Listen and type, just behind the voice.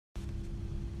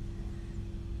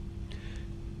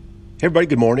Hey everybody,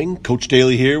 good morning. Coach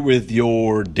Daly here with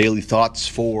your daily thoughts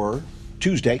for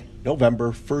Tuesday,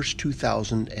 November 1st,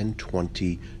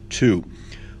 2022.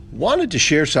 Wanted to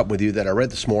share something with you that I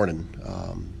read this morning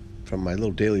from my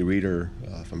little daily reader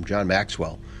from John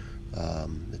Maxwell.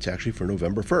 It's actually for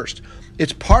November 1st.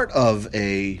 It's part of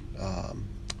a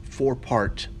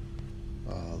four-part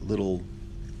little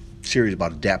series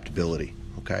about adaptability,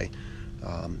 okay?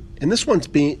 And this one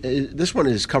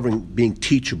is covering being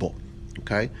teachable,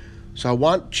 okay? So I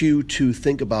want you to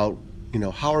think about,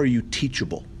 how are you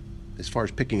teachable as far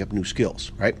as picking up new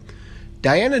skills, right?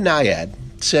 Diana Nyad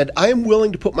said, "I am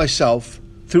willing to put myself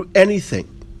through anything.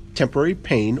 Temporary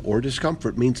pain or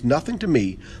discomfort means nothing to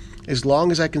me as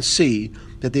long as I can see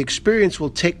that the experience will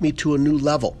take me to a new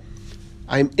level.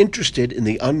 I am interested in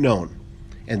the unknown,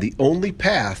 and the only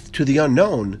path to the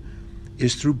unknown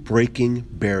is through breaking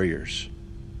barriers."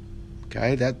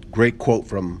 Okay, that great quote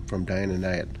from Diana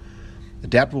Nyad.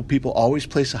 Adaptable people always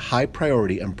place a high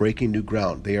priority on breaking new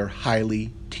ground. They are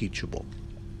highly teachable.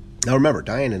 Now remember,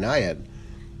 Diana Nyad,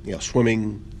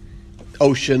 swimming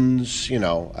oceans,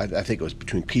 I think it was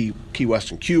between Key West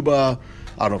and Cuba.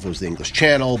 I don't know if it was the English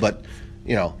Channel, but,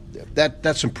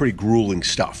 that's some pretty grueling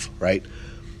stuff, right?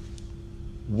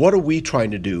 What are we trying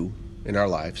to do in our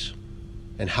lives,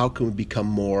 and how can we become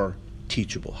more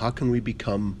teachable? How can we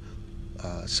become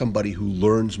somebody who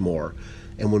learns more?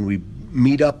 And when we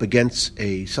meet up against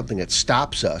something that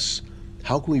stops us,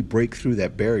 how can we break through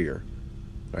that barrier,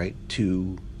 right,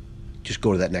 to just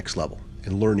go to that next level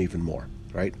and learn even more,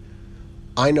 right?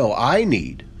 I know I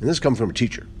need, and this comes from a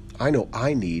teacher, I know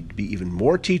I need to be even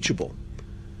more teachable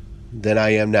than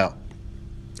I am now.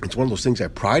 It's one of those things I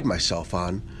pride myself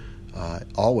on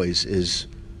always, is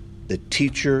the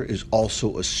teacher is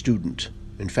also a student.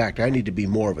 In fact, I need to be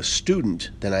more of a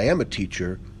student than I am a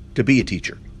teacher to be a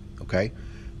teacher, okay?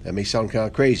 That may sound kind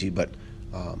of crazy, but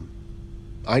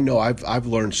I know I've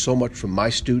learned so much from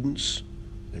my students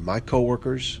and my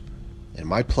coworkers and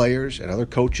my players and other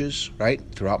coaches, right,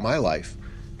 throughout my life.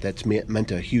 That's meant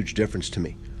a huge difference to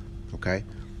me, okay?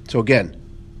 So again,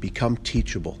 become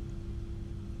teachable.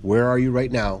 Where are you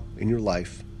right now in your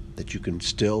life that you can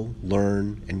still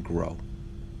learn and grow?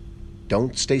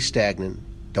 Don't stay stagnant.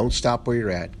 Don't stop where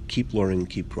you're at. Keep learning,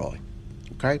 keep growing,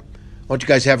 okay? I want you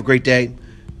guys to have a great day.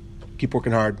 Keep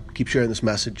working hard. Keep sharing this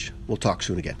message. We'll talk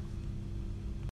soon again.